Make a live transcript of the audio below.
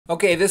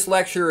Okay, this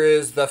lecture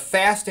is the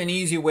fast and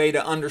easy way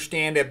to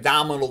understand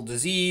abdominal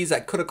disease. I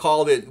could have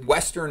called it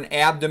Western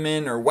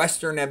abdomen or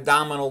Western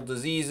abdominal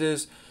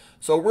diseases.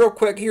 So real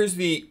quick, here's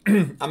the,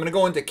 I'm going to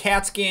go into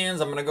CAT scans,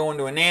 I'm going to go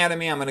into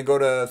anatomy, I'm going to go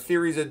to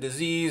theories of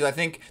disease. I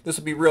think this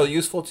will be real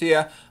useful to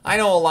you. I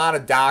know a lot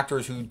of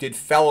doctors who did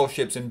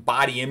fellowships in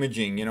body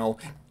imaging,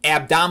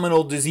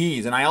 abdominal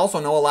disease. And I also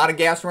know a lot of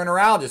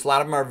gastroenterologists. A lot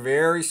of them are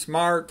very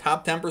smart,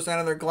 top 10%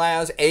 of their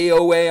class,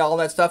 AOA, all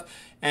that stuff.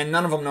 And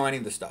none of them know any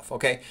of this stuff,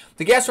 okay?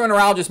 The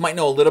gastroenterologists might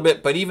know a little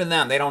bit, but even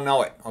them, they don't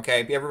know it, okay?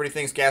 Everybody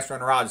thinks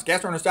gastroenterologists.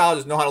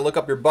 Gastroenterologists know how to look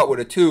up your butt with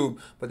a tube,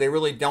 but they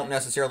really don't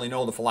necessarily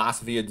know the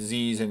philosophy of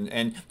disease.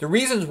 And the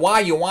reasons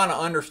why you want to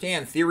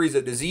understand theories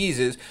of disease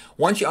is,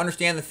 once you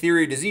understand the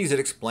theory of disease,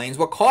 it explains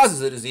what causes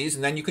the disease,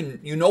 and then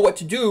you know what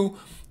to do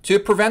to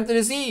prevent the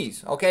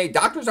disease, okay?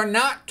 Doctors are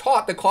not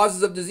taught the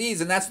causes of disease,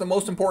 and that's the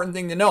most important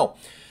thing to know.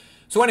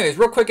 So anyways,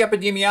 real quick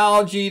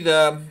epidemiology,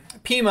 the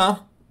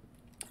Pima,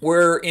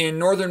 we're in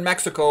northern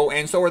Mexico,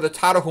 and so are the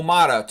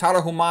Tarahumara.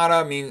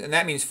 Tarahumara means, and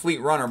that means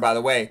fleet runner, by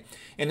the way.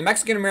 In the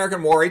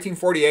Mexican-American War,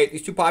 1848,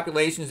 these two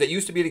populations that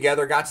used to be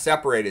together got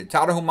separated.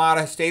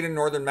 Tarahumara stayed in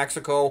northern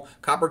Mexico,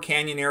 Copper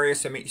Canyon area,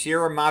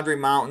 Sierra Madre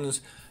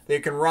Mountains. They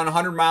can run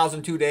 100 miles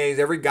in 2 days.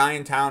 Every guy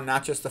in town,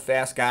 not just the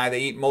fast guy.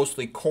 They eat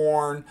mostly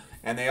corn,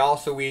 and they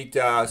also eat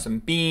some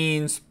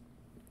beans,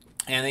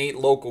 and they eat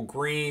local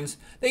greens.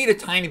 They eat a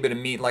tiny bit of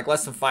meat, like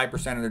less than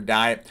 5% of their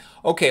diet.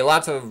 Okay,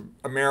 lots of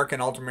American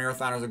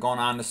ultramarathoners are going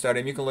on to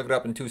study them. You can look it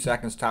up in 2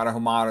 seconds,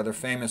 Tarahumara. They're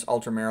famous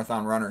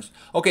ultramarathon runners.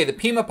 Okay, the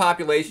Pima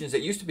populations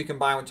that used to be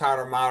combined with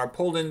Tarahumara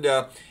pulled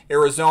into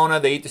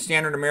Arizona. They eat the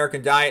standard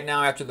American diet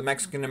now after the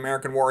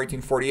Mexican-American War,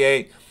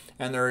 1848.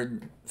 And they're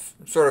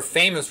sort of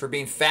famous for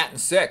being fat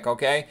and sick,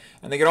 okay?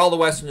 And they get all the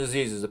Western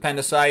diseases,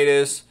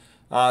 appendicitis,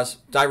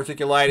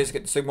 diverticulitis,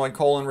 get the sigmoid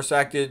colon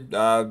resected,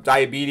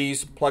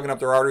 diabetes, plugging up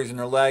their arteries in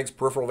their legs,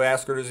 peripheral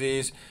vascular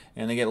disease,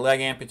 and they get leg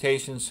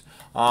amputations,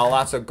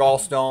 lots of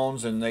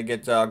gallstones, and they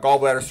get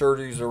gallbladder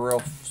surgeries are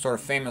real sort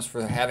of famous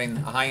for having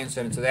a high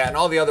incidence of that, and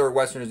all the other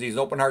Western diseases,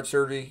 open heart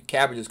surgery,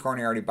 cabbages,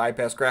 coronary artery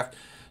bypass graft.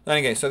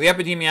 Okay, so the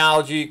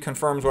epidemiology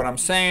confirms what I'm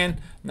saying.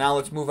 Now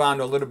let's move on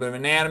to a little bit of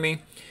anatomy.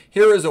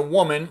 Here is a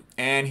woman,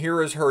 and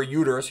here is her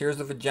uterus. Here's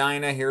the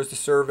vagina, here's the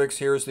cervix,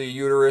 here's the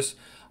uterus.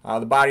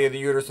 The body of the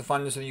uterus, the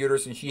fundus of the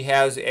uterus, and she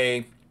has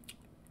a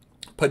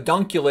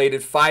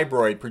pedunculated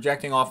fibroid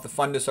projecting off the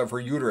fundus of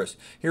her uterus.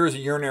 Here is a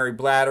urinary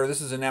bladder.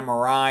 This is an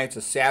MRI. It's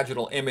a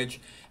sagittal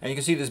image. And you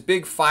can see this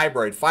big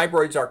fibroid.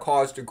 Fibroids are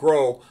caused to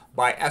grow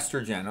by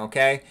estrogen,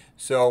 okay?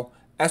 So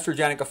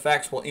estrogenic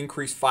effects will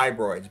increase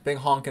fibroids. Big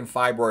honking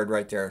fibroid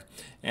right there.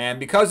 And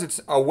because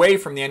it's away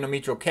from the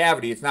endometrial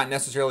cavity, it's not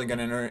necessarily going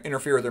to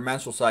interfere with their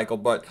menstrual cycle,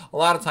 but a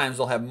lot of times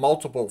they'll have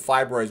multiple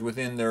fibroids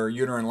within their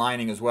uterine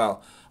lining as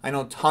well. I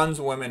know tons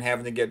of women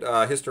having to get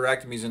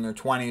hysterectomies in their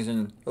 20s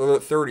and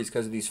 30s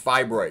because of these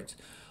fibroids.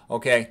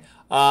 Okay.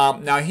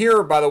 Now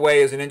here, by the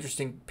way, is an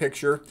interesting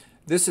picture.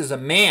 This is a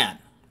man.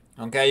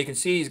 Okay, you can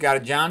see he's got a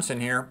Johnson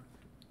here.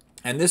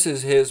 And this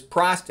is his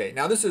prostate.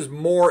 Now this is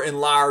more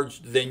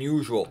enlarged than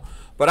usual,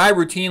 but I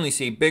routinely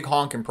see big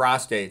honking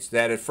prostates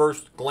that at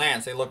first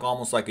glance they look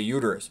almost like a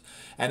uterus.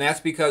 And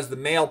that's because the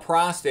male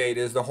prostate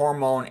is the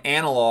hormone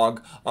analog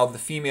of the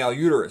female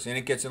uterus, and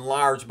it gets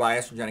enlarged by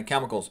estrogenic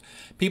chemicals.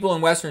 People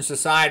in Western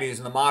societies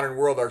in the modern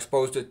world are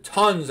exposed to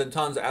tons and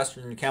tons of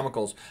estrogen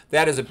chemicals.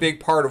 That is a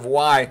big part of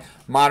why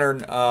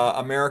modern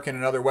American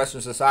and other Western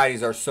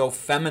societies are so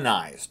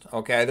feminized.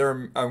 Okay,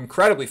 they're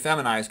incredibly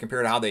feminized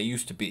compared to how they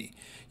used to be.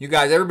 You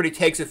guys, everybody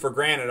takes it for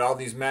granted, all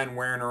these men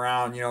wearing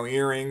around,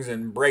 earrings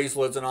and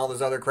bracelets and all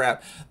this other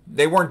crap.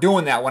 They weren't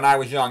doing that when I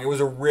was young. It was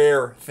a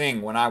rare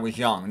thing when I was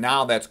young.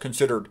 Now that's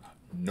considered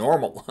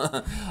normal.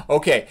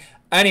 Okay,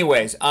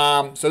 anyways,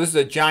 so this is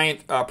a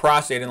giant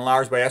prostate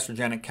enlarged by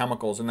estrogenic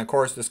chemicals. And of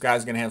course, this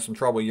guy's going to have some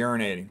trouble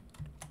urinating.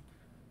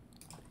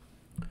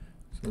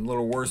 It's a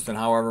little worse than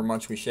however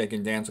much we shake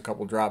and dance, a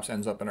couple drops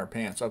ends up in our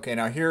pants. Okay,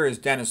 now here is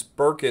Dennis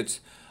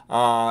Burkitt's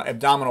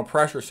abdominal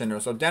pressure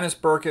syndrome. So Dennis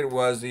Burkitt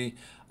was the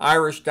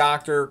Irish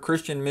doctor,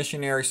 Christian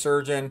missionary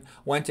surgeon,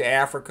 went to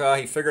Africa.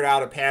 He figured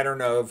out a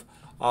pattern of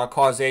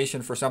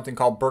causation for something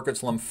called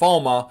Burkitt's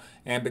lymphoma,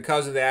 and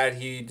because of that,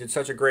 he did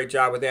such a great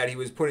job with that. He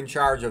was put in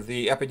charge of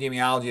the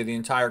epidemiology of the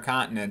entire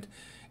continent,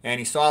 and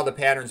he saw the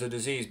patterns of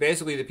disease.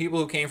 Basically, the people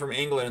who came from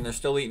England and they're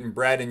still eating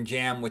bread and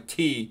jam with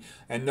tea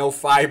and no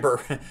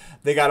fiber,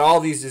 they got all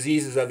these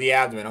diseases of the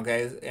abdomen,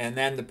 okay? And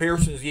then the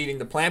persons eating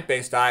the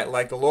plant-based diet,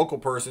 like the local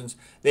persons,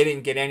 they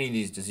didn't get any of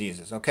these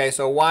diseases, okay?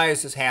 So why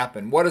does this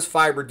happen? What does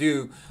fiber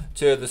do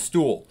to the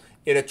stool?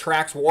 It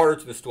attracts water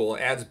to the stool.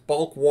 It adds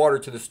bulk water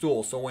to the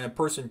stool. So when a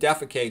person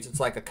defecates, it's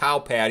like a cow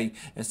patty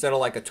instead of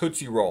like a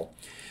Tootsie Roll.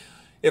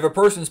 If a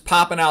person's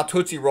popping out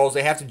Tootsie Rolls,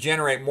 they have to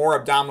generate more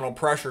abdominal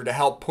pressure to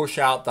help push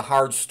out the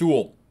hard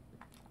stool.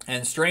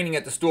 And straining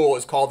at the stool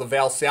is called the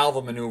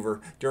Valsalva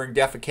maneuver during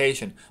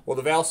defecation. Well,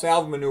 the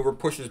Valsalva maneuver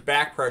pushes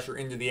back pressure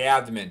into the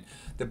abdomen.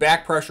 The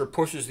back pressure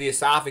pushes the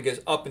esophagus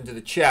up into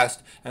the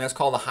chest, and that's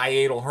called a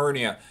hiatal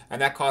hernia.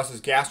 And that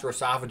causes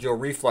gastroesophageal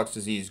reflux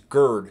disease,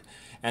 GERD.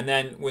 And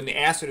then when the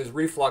acid is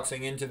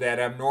refluxing into that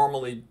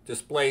abnormally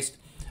displaced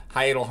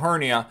hiatal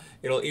hernia,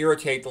 it'll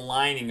irritate the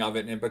lining of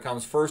it, and it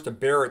becomes first a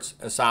Barrett's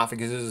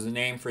esophagus. This is the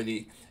name for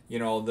the,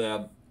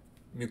 the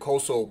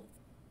mucosal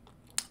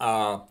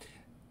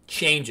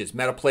changes,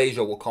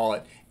 metaplasia we'll call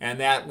it, and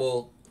that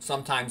will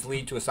sometimes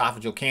lead to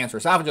esophageal cancer.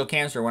 Esophageal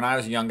cancer, when I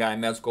was a young guy in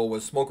med school,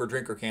 was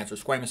smoker-drinker cancer,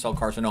 squamous cell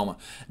carcinoma.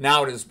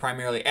 Now it is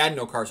primarily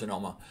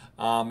adenocarcinoma,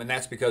 and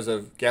that's because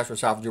of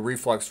gastroesophageal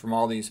reflux from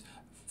all these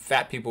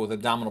fat people with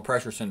abdominal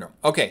pressure syndrome.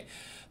 Okay,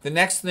 the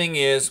next thing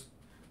is,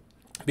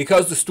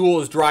 because the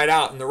stool is dried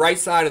out, in the right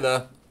side of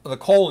the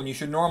colon, you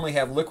should normally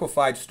have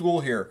liquefied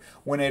stool here.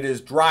 When it is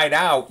dried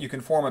out, you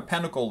can form a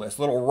peduncle,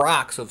 little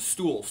rocks of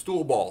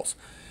stool balls.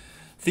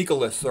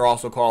 Fecalists they're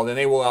also called, and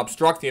they will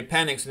obstruct the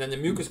appendix, and then the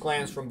mucus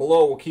glands from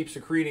below will keep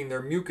secreting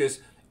their mucus,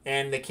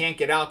 and they can't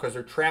get out because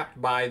they're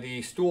trapped by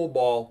the stool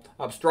ball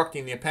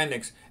obstructing the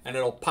appendix, and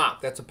it'll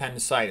pop. That's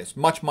appendicitis.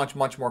 Much, much,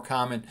 much more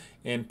common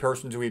in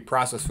persons who eat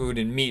processed food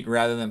and meat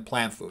rather than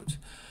plant foods.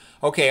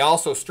 Okay,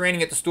 also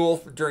straining at the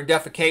stool during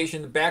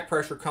defecation, the back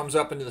pressure comes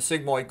up into the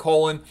sigmoid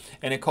colon,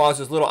 and it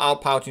causes little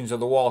outpouchings of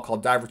the wall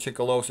called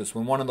diverticulosis.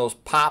 When one of those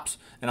pops,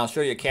 and I'll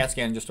show you a CAT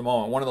scan in just a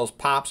moment, one of those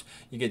pops,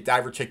 you get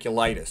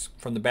diverticulitis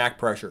from the back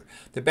pressure.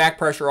 The back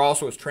pressure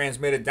also is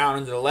transmitted down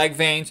into the leg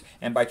veins,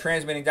 and by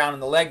transmitting down in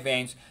the leg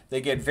veins,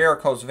 they get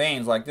varicose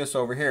veins like this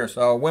over here.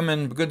 So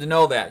women, good to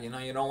know that. You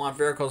don't want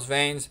varicose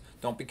veins.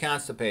 Don't be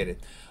constipated.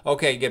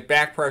 Okay, you get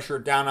back pressure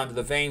down onto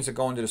the veins that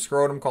go into the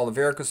scrotum called the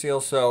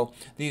varicocele. So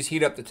these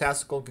heat up the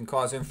testicle, can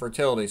cause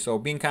infertility. So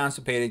being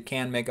constipated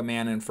can make a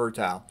man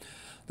infertile.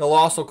 They'll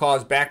also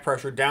cause back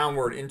pressure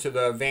downward into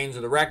the veins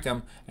of the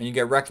rectum, and you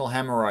get rectal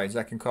hemorrhoids.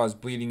 That can cause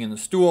bleeding in the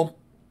stool.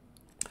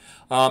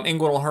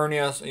 Inguinal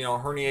hernias,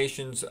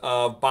 herniations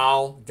of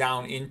bowel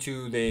down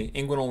into the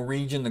inguinal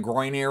region, the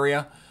groin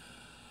area.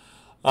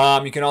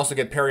 You can also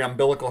get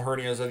periumbilical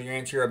hernias of the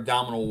anterior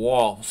abdominal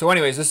wall. So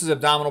anyways, this is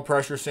abdominal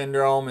pressure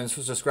syndrome, and this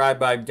was described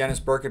by Dennis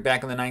Burkitt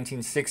back in the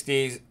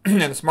 1960s.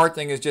 And the smart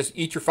thing is just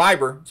eat your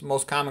fiber. It's the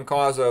most common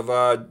cause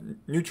of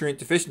nutrient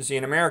deficiency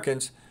in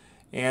Americans.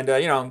 And,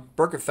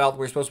 Burkitt felt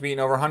we were supposed to be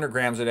eating over 100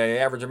 grams a day.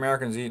 Average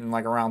American's eating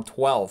like around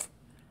 12.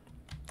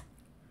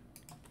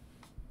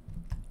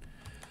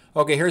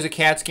 Okay, here's a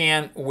CAT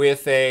scan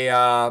with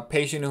a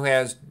patient who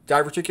has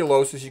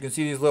diverticulosis. You can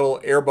see these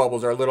little air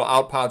bubbles are little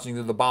outpouchings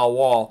of the bowel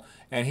wall,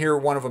 and here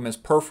one of them is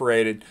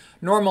perforated.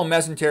 Normal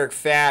mesenteric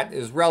fat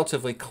is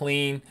relatively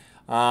clean,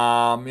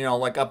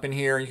 like up in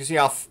here. You can see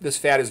how this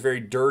fat is very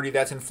dirty.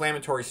 That's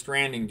inflammatory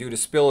stranding due to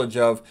spillage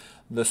of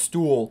the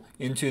stool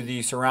into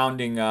the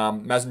surrounding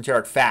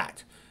mesenteric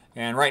fat.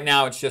 And right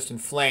now it's just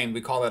inflamed. We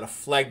call that a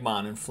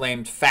phlegmon,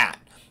 inflamed fat.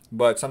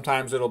 But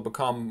sometimes it'll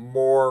become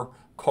more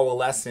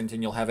coalescent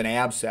and you'll have an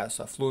abscess,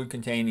 a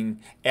fluid-containing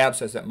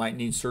abscess that might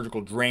need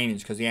surgical drainage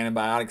because the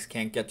antibiotics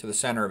can't get to the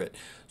center of it.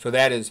 So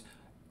that is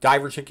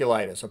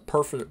diverticulitis, a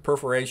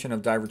perforation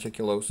of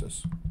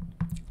diverticulosis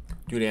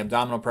due to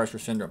abdominal pressure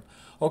syndrome.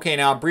 Okay,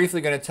 now I'm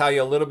briefly going to tell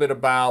you a little bit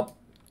about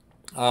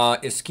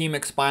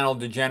ischemic spinal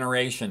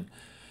degeneration.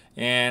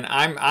 And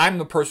I'm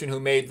the person who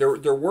made,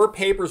 there were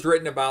papers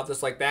written about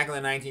this like back in the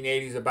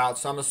 1980s about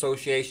some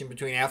association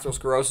between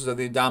atherosclerosis of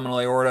the abdominal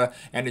aorta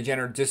and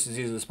degenerative disc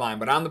disease of the spine.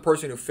 But I'm the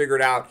person who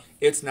figured out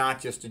it's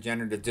not just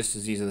degenerative disc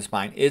disease of the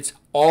spine. It's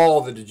all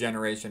the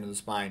degeneration of the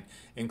spine,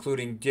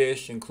 including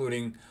DISH,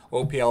 including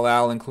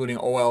OPLL, including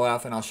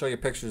OLF, and I'll show you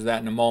pictures of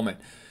that in a moment.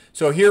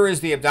 So here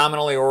is the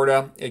abdominal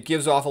aorta. It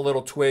gives off a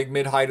little twig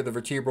mid-height of the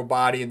vertebral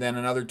body, and then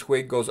another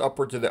twig goes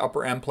upward to the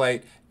upper end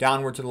plate,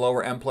 downward to the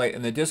lower end plate,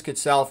 and the disc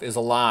itself is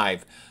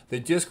alive. The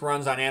disc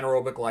runs on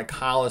anaerobic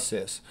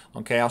glycolysis.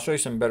 Okay, I'll show you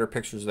some better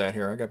pictures of that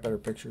here. I got better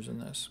pictures than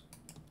this.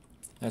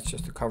 That's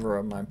just the cover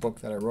of my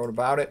book that I wrote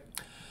about it.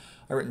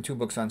 I've written 2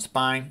 books on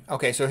spine.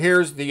 Okay, so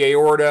here's the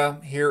aorta.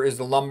 Here is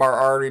the lumbar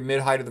artery,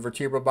 mid-height of the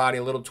vertebral body,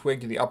 a little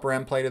twig to the upper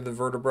end plate of the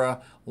vertebra,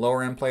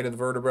 lower end plate of the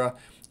vertebra,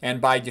 and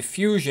by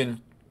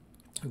diffusion,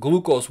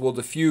 glucose will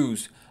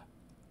diffuse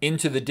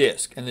into the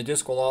disc, and the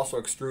disc will also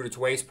extrude its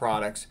waste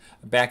products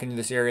back into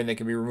this area, and they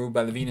can be removed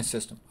by the venous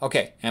system.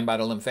 Okay, and by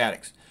the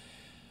lymphatics.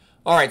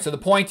 All right, so the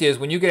point is,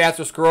 when you get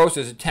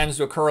atherosclerosis, it tends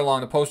to occur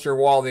along the posterior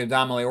wall of the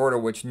abdominal aorta,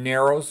 which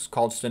narrows,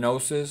 called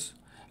stenosis,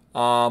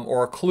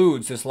 or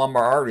occludes this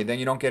lumbar artery. Then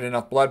you don't get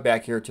enough blood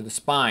back here to the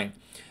spine.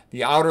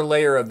 The outer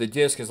layer of the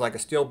disc is like a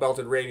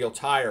steel-belted radial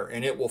tire,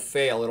 and it will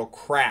fail. It'll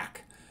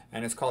crack,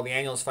 and it's called the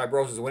annulus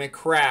fibrosus. When it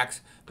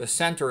cracks, the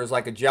center is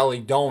like a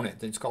jelly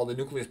donut. It's called the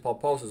nucleus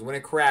pulposus. When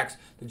it cracks,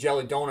 the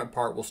jelly donut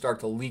part will start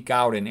to leak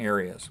out in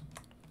areas.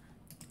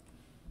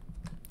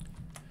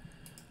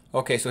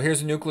 Okay, so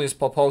here's the nucleus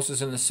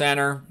pulposus in the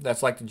center.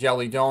 That's like the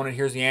jelly donut.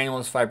 Here's the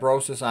annulus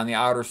fibrosus on the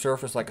outer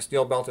surface, like a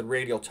steel-belted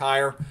radial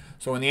tire.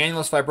 So when the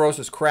annulus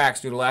fibrosus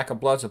cracks due to lack of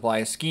blood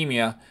supply,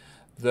 ischemia,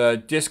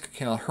 the disc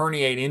can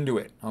herniate into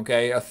it.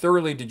 Okay, a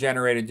thoroughly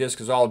degenerated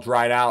disc is all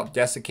dried out,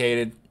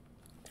 desiccated,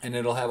 and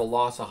it'll have a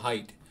loss of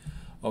height.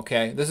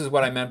 Okay, this is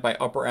what I meant by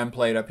upper end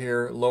plate up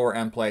here, lower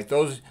end plate.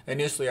 Those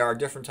initially are a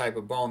different type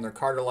of bone. They're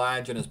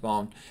cartilaginous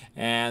bone,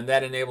 and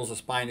that enables the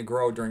spine to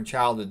grow during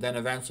childhood. Then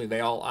eventually they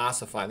all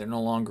ossify. They're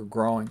no longer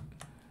growing.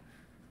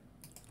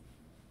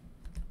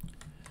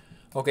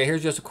 Okay,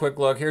 here's just a quick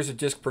look. Here's a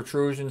disc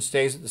protrusion,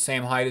 stays at the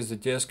same height as the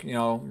disc, you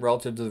know,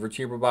 relative to the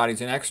vertebral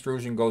bodies. An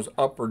extrusion goes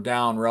up or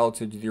down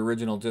relative to the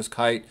original disc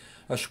height.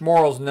 A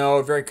Schmorl's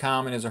node, very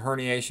common, is a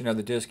herniation of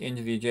the disc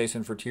into the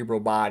adjacent vertebral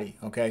body.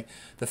 Okay,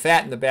 the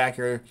fat in the back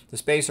here, the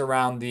space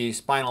around the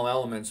spinal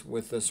elements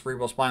with the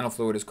cerebral spinal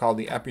fluid is called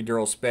the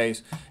epidural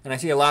space. And I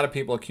see a lot of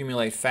people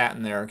accumulate fat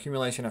in there.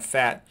 Accumulation of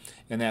fat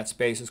in that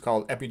space is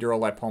called epidural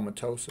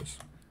lipomatosis.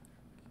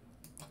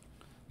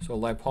 So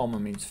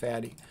lipoma means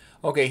fatty.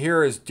 Okay,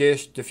 here is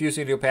DISH, diffuse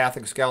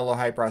idiopathic skeletal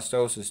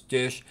hyperostosis,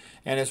 DISH,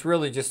 and it's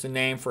really just a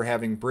name for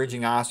having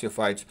bridging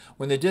osteophytes.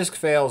 When the disc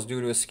fails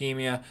due to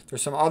ischemia,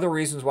 there's some other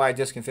reasons why a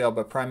disc can fail,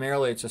 but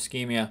primarily it's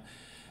ischemia.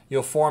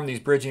 You'll form these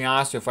bridging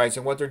osteophytes,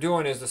 and what they're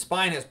doing is the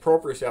spine has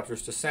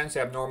proprioceptors to sense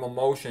abnormal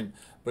motion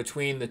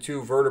between the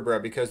two vertebrae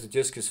because the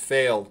disc has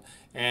failed,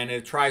 and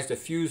it tries to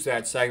fuse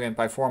that segment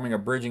by forming a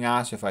bridging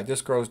osteophyte.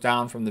 This grows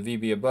down from the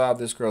VB above,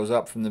 this grows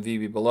up from the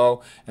VB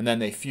below, and then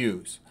they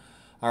fuse.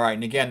 All right,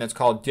 and again, that's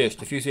called DISH,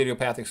 diffuse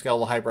idiopathic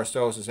skeletal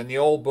hyperostosis. And the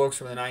old books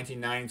from the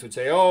 1990s would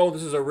say, oh,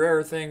 this is a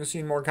rare thing,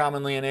 seen more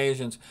commonly in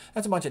Asians.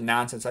 That's a bunch of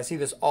nonsense. I see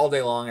this all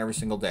day long, every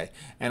single day.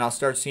 And I'll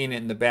start seeing it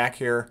in the back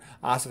here,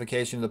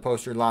 ossification of the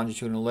posterior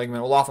longitudinal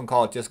ligament. We'll often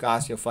call it disc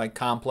osteophyte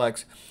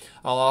complex.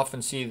 I'll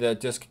often see the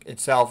disc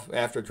itself,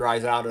 after it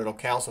dries out, it'll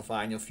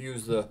calcify, and you'll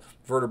fuse the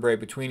vertebrae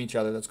between each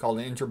other. That's called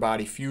an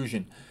interbody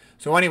fusion.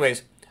 So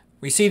anyways,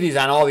 we see these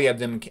on all the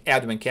abdomen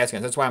CAT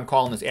scans. That's why I'm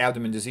calling this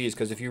abdomen disease,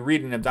 because if you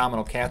read an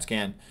abdominal CAT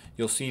scan,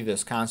 you'll see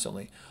this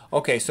constantly.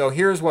 Okay, so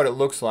here's what it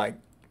looks like.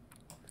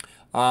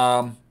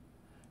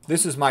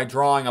 This is my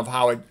drawing of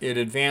how it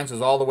advances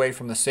all the way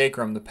from the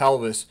sacrum, the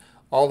pelvis,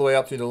 all the way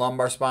up through the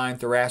lumbar spine,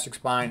 thoracic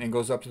spine, and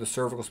goes up to the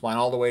cervical spine,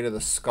 all the way to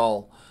the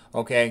skull.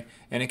 Okay,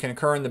 and it can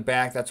occur in the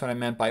back. That's what I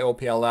meant by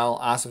OPLL,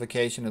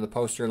 ossification of the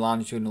posterior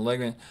longitudinal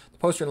ligament. The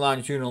posterior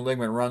longitudinal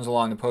ligament runs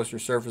along the posterior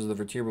surface of the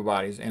vertebral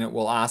bodies, and it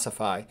will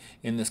ossify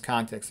in this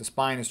context. The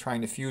spine is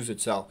trying to fuse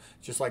itself,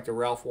 just like the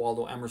Ralph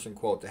Waldo Emerson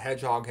quote. The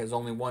hedgehog has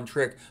only one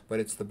trick, but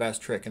it's the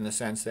best trick in the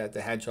sense that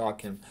the hedgehog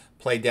can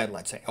play dead,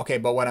 let's say. Okay,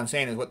 but what I'm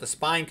saying is what the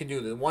spine can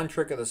do, the one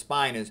trick of the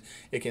spine is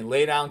it can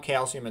lay down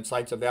calcium at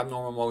sites of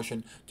abnormal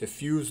motion to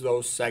fuse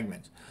those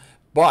segments.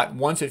 But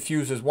once it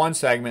fuses one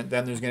segment,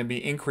 then there's going to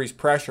be increased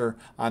pressure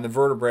on the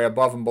vertebrae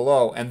above and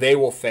below, and they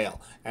will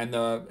fail. And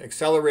the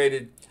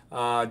accelerated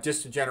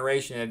disc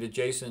degeneration at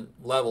adjacent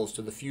levels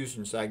to the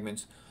fusion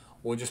segments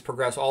will just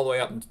progress all the way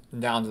up and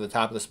down to the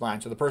top of the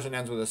spine. So the person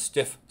ends with a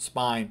stiff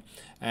spine,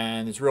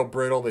 and it's real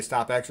brittle. They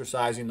stop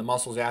exercising, the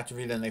muscles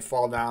atrophy, then they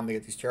fall down. They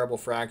get these terrible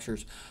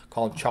fractures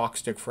called chalk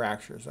stick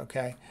fractures,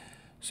 okay?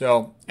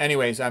 So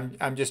anyways,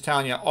 I'm just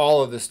telling you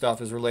all of this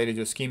stuff is related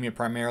to ischemia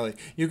primarily.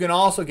 You can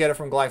also get it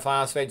from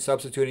glyphosate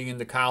substituting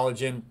into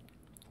collagen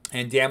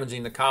and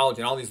damaging the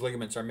collagen. All these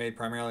ligaments are made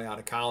primarily out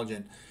of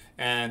collagen,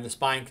 and the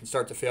spine can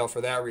start to fail for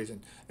that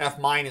reason. F-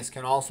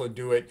 can also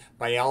do it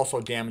by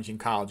also damaging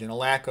collagen. A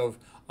lack of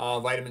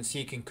vitamin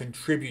C can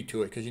contribute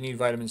to it because you need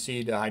vitamin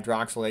C to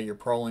hydroxylate your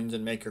prolines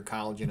and make your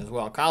collagen as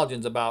well.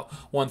 Collagen's about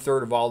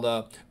 1/3 of all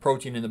the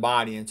protein in the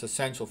body, and it's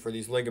essential for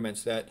these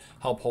ligaments that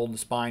help hold the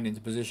spine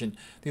into position.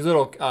 These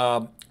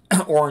little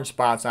orange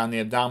spots on the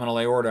abdominal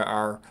aorta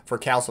are for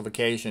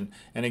calcification,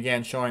 and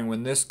again showing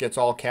when this gets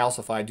all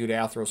calcified due to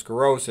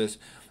atherosclerosis,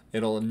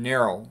 it'll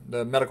narrow.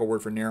 The medical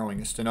word for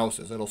narrowing is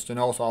stenosis. It'll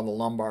stenose all the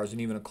lumbars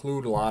and even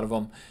occlude a lot of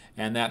them,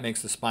 and that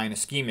makes the spine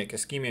ischemic.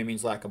 Ischemia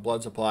means lack of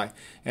blood supply.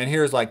 And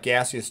here's like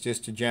gaseous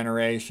disc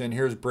degeneration.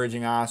 Here's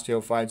bridging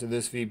osteophytes of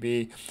this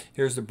VB.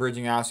 Here's the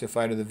bridging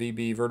osteophyte of the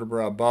VB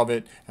vertebra above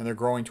it, and they're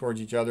growing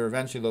towards each other.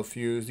 Eventually they'll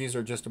fuse. These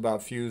are just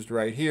about fused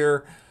right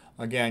here.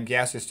 Again,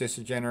 gaseous disc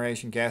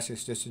degeneration,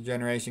 gaseous disc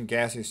degeneration,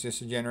 gaseous disc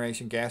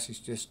degeneration, gaseous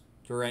disc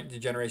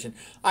degeneration.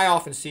 I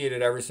often see it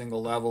at every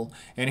single level,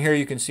 and here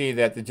you can see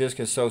that the disc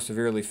has so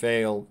severely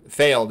failed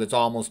it's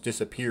almost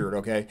disappeared.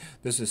 Okay,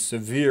 this is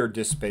severe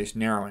disc space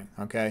narrowing.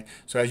 Okay,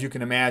 so as you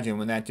can imagine,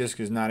 when that disc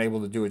is not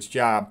able to do its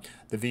job,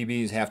 the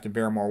VBs have to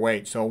bear more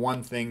weight. So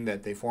one thing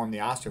that they form the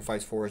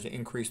osteophytes for is to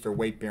increase their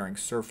weight-bearing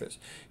surface.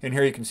 And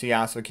here you can see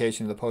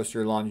ossification of the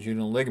posterior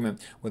longitudinal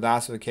ligament with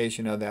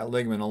ossification of that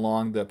ligament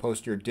along the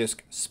posterior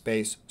disc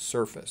space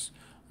surface.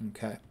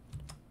 Okay.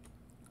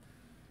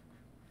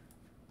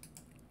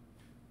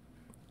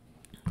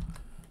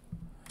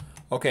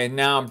 Okay,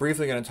 now I'm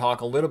briefly going to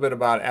talk a little bit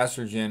about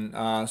estrogen.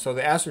 So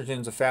the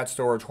estrogen is a fat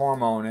storage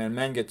hormone, and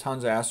men get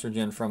tons of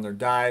estrogen from their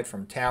diet,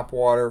 from tap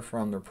water,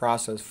 from their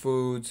processed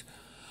foods.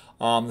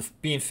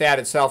 Being fat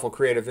itself will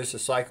create a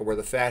vicious cycle where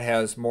the fat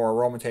has more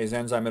aromatase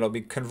enzyme. It'll be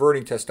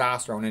converting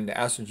testosterone into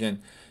estrogen.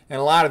 And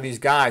a lot of these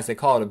guys, they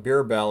call it a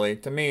beer belly.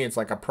 To me, it's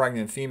like a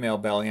pregnant female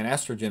belly, an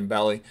estrogen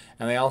belly.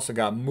 And they also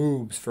got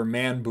moobs for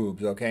man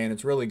boobs, okay? And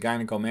it's really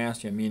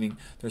gynecomastia, meaning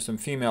there's some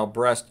female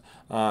breast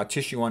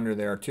tissue under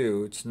there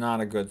too. It's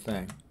not a good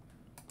thing.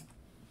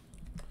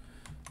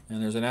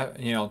 And there's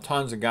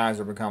tons of guys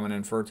are becoming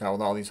infertile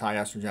with all these high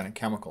estrogenic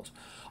chemicals.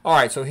 All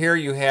right, so here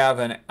you have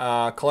an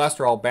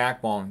cholesterol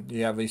backbone.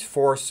 You have these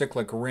 4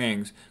 cyclic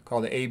rings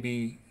called the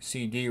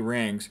ABCD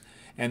rings.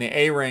 And the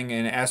A ring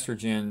in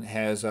estrogen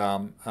has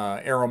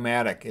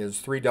aromatic, is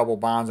 3 double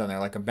bonds on there,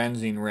 like a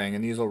benzene ring,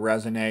 and these will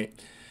resonate.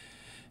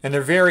 And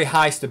they're very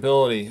high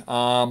stability.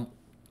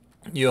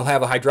 You'll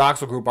have a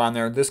hydroxyl group on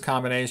there. This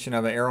combination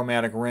of an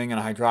aromatic ring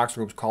and a hydroxyl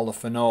group is called a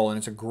phenol, and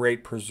it's a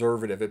great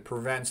preservative. It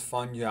prevents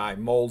fungi,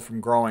 mold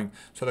from growing.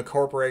 So the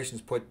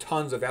corporations put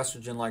tons of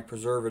estrogen-like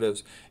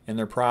preservatives in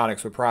their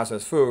products with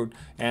processed food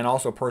and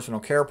also personal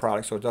care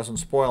products so it doesn't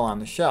spoil on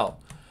the shelf.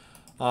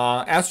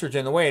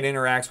 Estrogen, the way it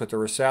interacts with the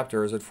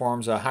receptor is it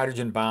forms a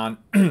hydrogen bond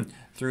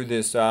through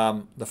this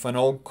the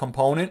phenol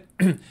component,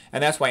 and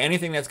that's why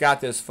anything that's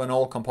got this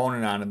phenol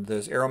component on it,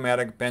 this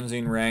aromatic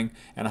benzene ring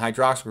and a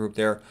hydroxyl group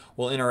there,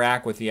 will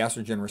interact with the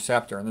estrogen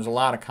receptor. And there's a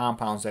lot of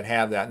compounds that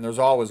have that, and there's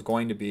always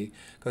going to be,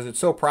 because it's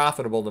so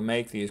profitable to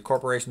make these.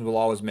 Corporations will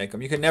always make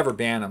them. You can never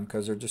ban them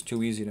because they're just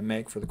too easy to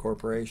make for the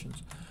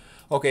corporations.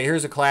 Okay,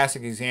 here's a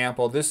classic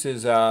example. This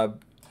is BPA,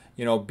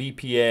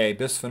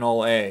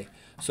 bisphenol A.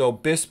 So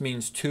bis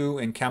means 2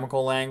 in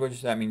chemical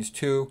language. That means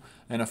 2.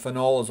 And a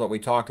phenol is what we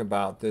talked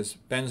about, this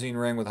benzene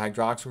ring with a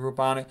hydroxyl group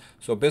on it.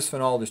 So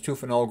bisphenol, there's 2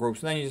 phenol groups.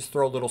 And then you just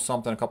throw a little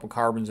something, a couple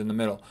carbons in the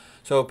middle.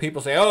 So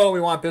people say, oh,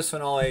 we want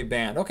bisphenol A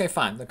banned. Okay,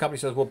 fine. The company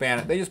says, we'll ban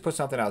it. They just put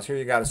something else. Here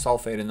you got a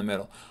sulfate in the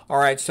middle. All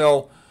right,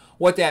 so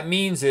what that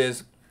means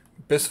is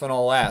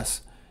bisphenol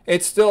S.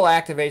 It still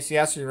activates the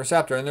estrogen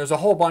receptor. And there's a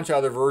whole bunch of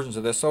other versions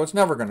of this, so it's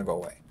never going to go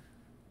away.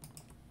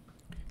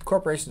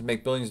 Corporations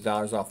make billions of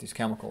dollars off these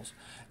chemicals.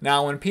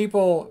 Now, when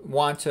people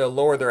want to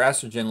lower their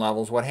estrogen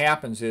levels, what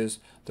happens is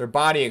their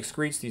body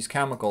excretes these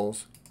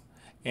chemicals,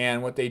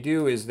 and what they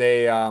do is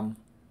they,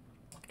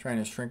 trying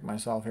to shrink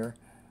myself here.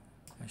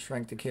 I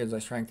shrank the kids, I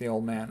shrank the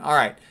old man. All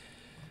right.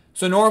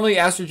 So normally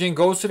estrogen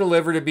goes to the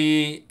liver to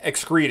be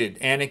excreted,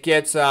 and it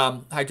gets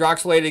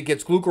hydroxylated, it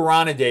gets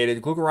glucuronidated.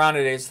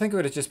 Glucuronidase, think of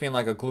it as just being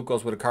like a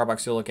glucose with a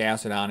carboxylic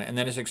acid on it, and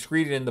then it's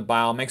excreted in the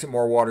bile, makes it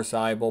more water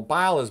soluble.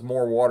 Bile is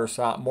more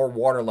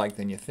water-like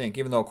than you think,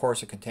 even though of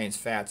course it contains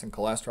fats and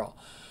cholesterol.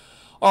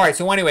 All right,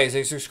 so anyways,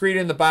 it's excreted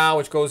in the bile,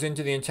 which goes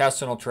into the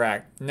intestinal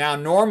tract. Now,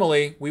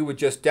 normally we would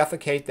just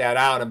defecate that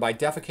out, and by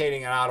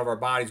defecating it out of our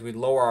bodies, we'd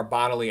lower our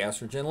bodily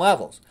estrogen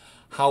levels.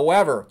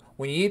 However,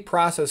 when you eat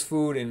processed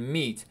food and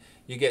meat,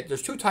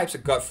 there's 2 types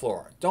of gut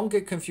flora. Don't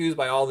get confused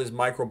by all this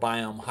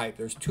microbiome hype.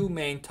 There's 2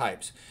 main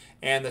types.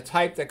 And the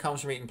type that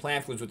comes from eating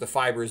plant foods with the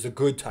fiber is the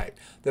good type.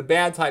 The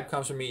bad type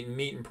comes from eating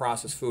meat and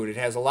processed food. It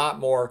has a lot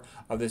more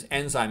of this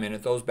enzyme in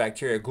it, those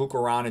bacteria,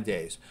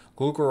 glucuronidase.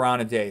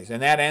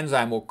 And that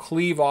enzyme will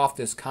cleave off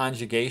this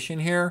conjugation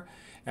here.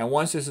 And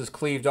once this is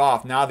cleaved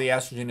off, now the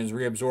estrogen is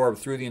reabsorbed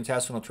through the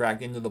intestinal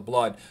tract into the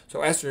blood. So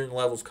estrogen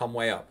levels come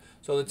way up.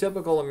 So the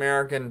typical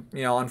American,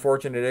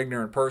 unfortunate,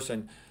 ignorant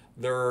person,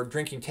 they're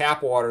drinking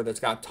tap water that's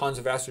got tons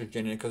of estrogen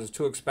in it because it's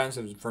too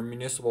expensive for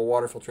municipal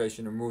water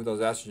filtration to remove those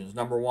estrogens,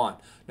 number 1.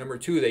 Number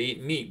 2, they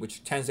eat meat,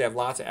 which tends to have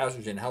lots of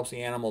estrogen, helps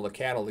the animal, the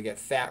cattle, to get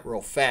fat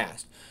real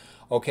fast.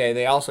 Okay,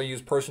 they also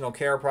use personal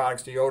care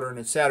products, deodorant,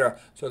 etc.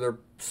 So they're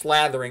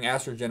slathering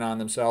estrogen on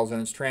themselves,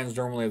 and it's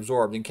transdermally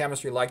absorbed. In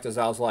chemistry, like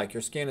dissolves like.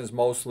 Your skin is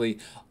mostly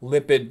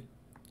lipid,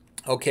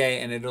 okay,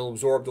 and it'll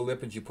absorb the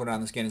lipids you put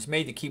on the skin. It's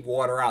made to keep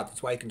water out.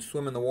 That's why you can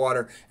swim in the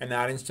water and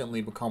not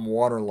instantly become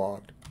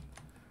waterlogged.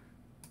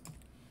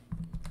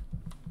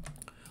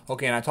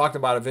 Okay, and I talked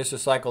about a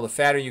vicious cycle. The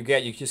fatter you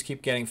get, you just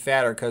keep getting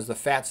fatter because the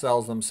fat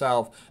cells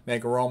themselves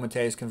make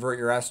aromatase, convert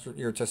your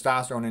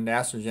testosterone into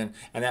estrogen,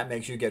 and that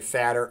makes you get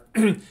fatter.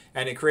 And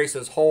it creates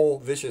this whole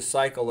vicious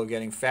cycle of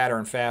getting fatter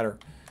and fatter.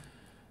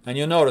 And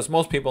you'll notice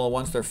most people,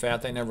 once they're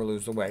fat, they never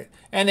lose the weight.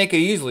 And they could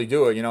easily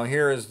do it.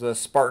 Here is the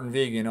Spartan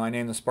Vegan. I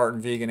named the Spartan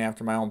Vegan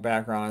after my own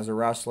background as a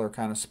wrestler,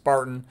 kind of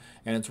Spartan,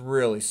 and it's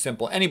really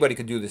simple. Anybody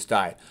could do this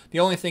diet. The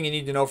only thing you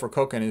need to know for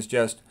cooking is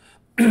just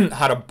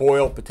how to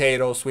boil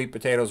potatoes, sweet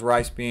potatoes,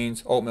 rice,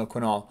 beans, oatmeal,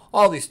 quinoa.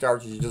 All these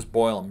starches, you just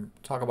boil them.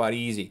 Talk about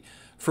easy.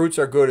 Fruits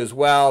are good as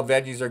well.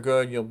 Veggies are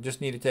good. You'll just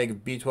need to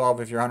take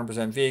B12 if you're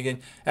 100% vegan.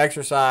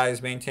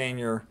 Exercise, maintain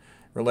your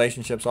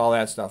relationships, all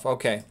that stuff.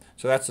 Okay,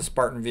 so that's the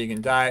Spartan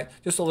Vegan diet.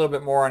 Just a little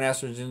bit more on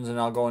estrogens, and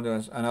I'll go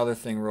into another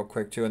thing real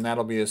quick too, and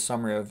that'll be a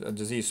summary of a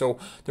disease. So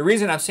the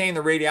reason I'm saying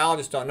the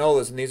radiologists don't know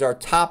this, and these are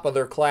top of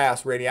their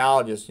class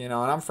radiologists, and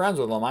I'm friends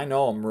with them. I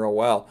know them real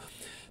well.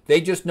 They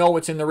just know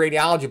what's in the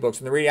radiology books,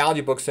 and the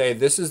radiology books say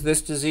this is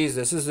this disease,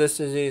 this is this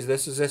disease,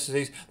 this is this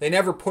disease. They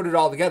never put it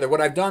all together.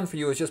 What I've done for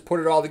you is just put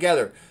it all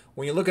together.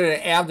 When you look at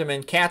an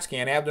abdomen CAT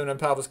scan, abdomen and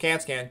pelvis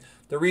CAT scan,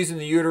 the reason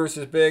the uterus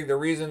is big, the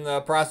reason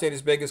the prostate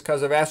is big is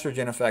because of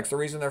estrogen effects. The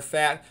reason they're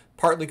fat,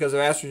 partly because of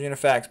estrogen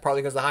effects,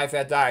 partly because of the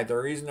high-fat diet. The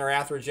reason they're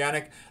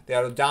atherogenic, the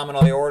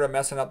abdominal aorta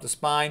messing up the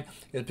spine,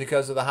 is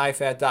because of the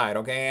high-fat diet,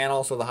 okay, and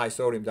also the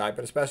high-sodium diet,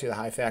 but especially the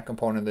high-fat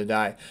component of the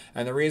diet.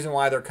 And the reason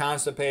why they're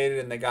constipated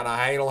and they got a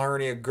hiatal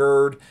hernia,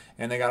 GERD,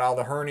 and they got all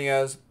the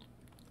hernias,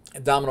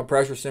 abdominal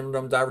pressure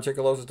syndrome,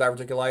 diverticulosis,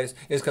 diverticulitis,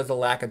 is because of the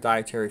lack of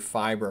dietary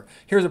fiber.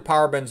 Here's a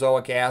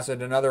parabenzoic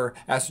acid, another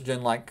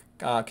estrogen-like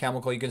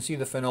chemical. You can see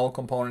the phenol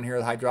component here,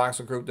 the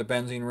hydroxyl group, the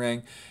benzene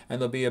ring,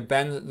 and there'll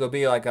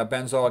be like a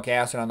benzoic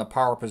acid on the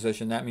para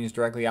position. That means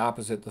directly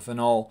opposite the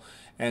phenol,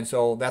 and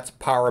so that's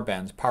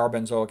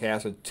parabenzoic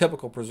acid,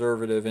 typical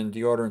preservative in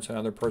deodorants and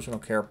other personal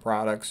care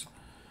products.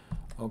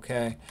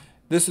 Okay.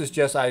 This is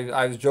just,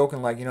 I was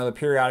joking, like, you know, the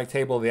periodic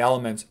table of the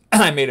elements.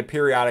 I made a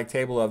periodic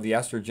table of the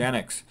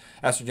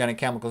estrogenic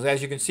chemicals.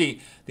 As you can see,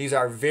 these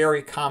are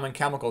very common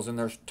chemicals, and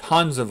there's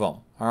tons of them,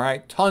 all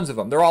right? Tons of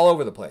them. They're all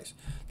over the place.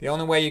 The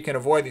only way you can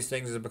avoid these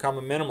things is to become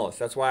a minimalist.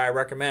 That's why I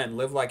recommend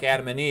live like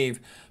Adam and Eve,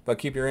 but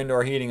keep your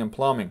indoor heating and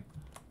plumbing.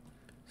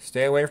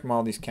 Stay away from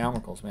all these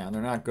chemicals, man.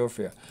 They're not good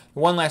for you.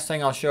 One last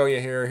thing I'll show you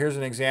here. Here's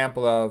an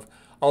example of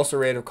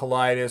ulcerative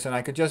colitis, and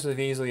I could just as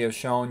easily have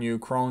shown you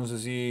Crohn's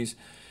disease.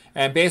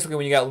 And basically,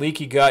 when you got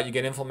leaky gut, you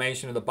get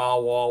inflammation of the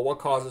bowel wall. What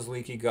causes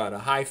leaky gut? A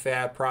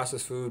high-fat,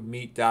 processed food,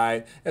 meat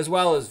diet, as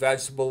well as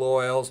vegetable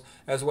oils,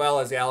 as well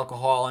as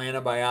alcohol,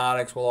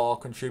 antibiotics will all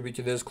contribute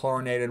to this.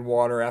 Chlorinated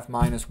water, F-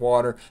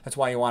 water. That's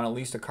why you want at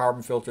least a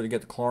carbon filter to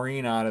get the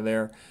chlorine out of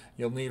there.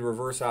 You'll need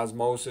reverse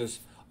osmosis.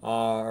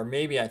 Or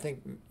maybe, I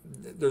think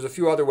there's a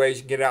few other ways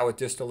you can get it out with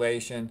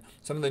distillation.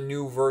 Some of the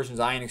new versions,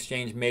 ion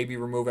exchange, maybe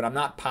remove it. I'm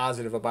not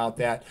positive about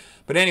that.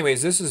 But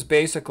anyways, this is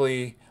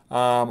basically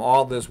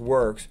all this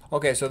works.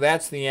 Okay, so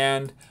that's the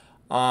end.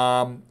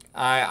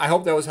 I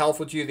hope that was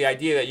helpful to you. The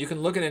idea that you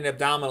can look at an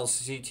abdominal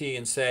CT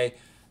and say,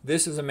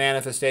 this is a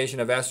manifestation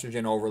of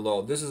estrogen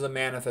overload. This is a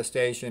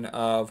manifestation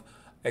of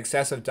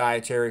excessive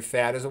dietary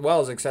fat as well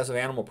as excessive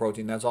animal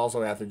protein. That's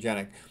also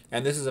atherogenic.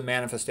 And this is a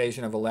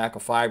manifestation of a lack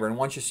of fiber. And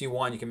once you see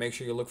one, you can make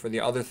sure you look for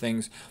the other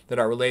things that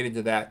are related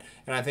to that.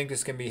 And I think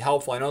this can be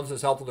helpful. I know this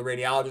is helpful to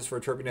radiologists for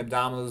interpreting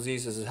abdominal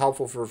disease. This is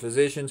helpful for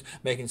physicians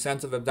making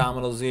sense of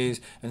abdominal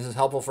disease. And this is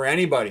helpful for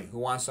anybody who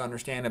wants to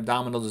understand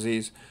abdominal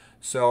disease.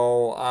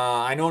 So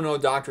I know no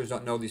doctors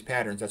don't know these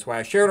patterns. That's why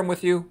I shared them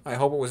with you. I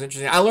hope it was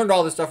interesting. I learned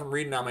all this stuff from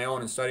reading on my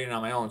own and studying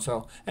on my own.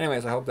 So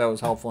anyways, I hope that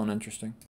was helpful and interesting.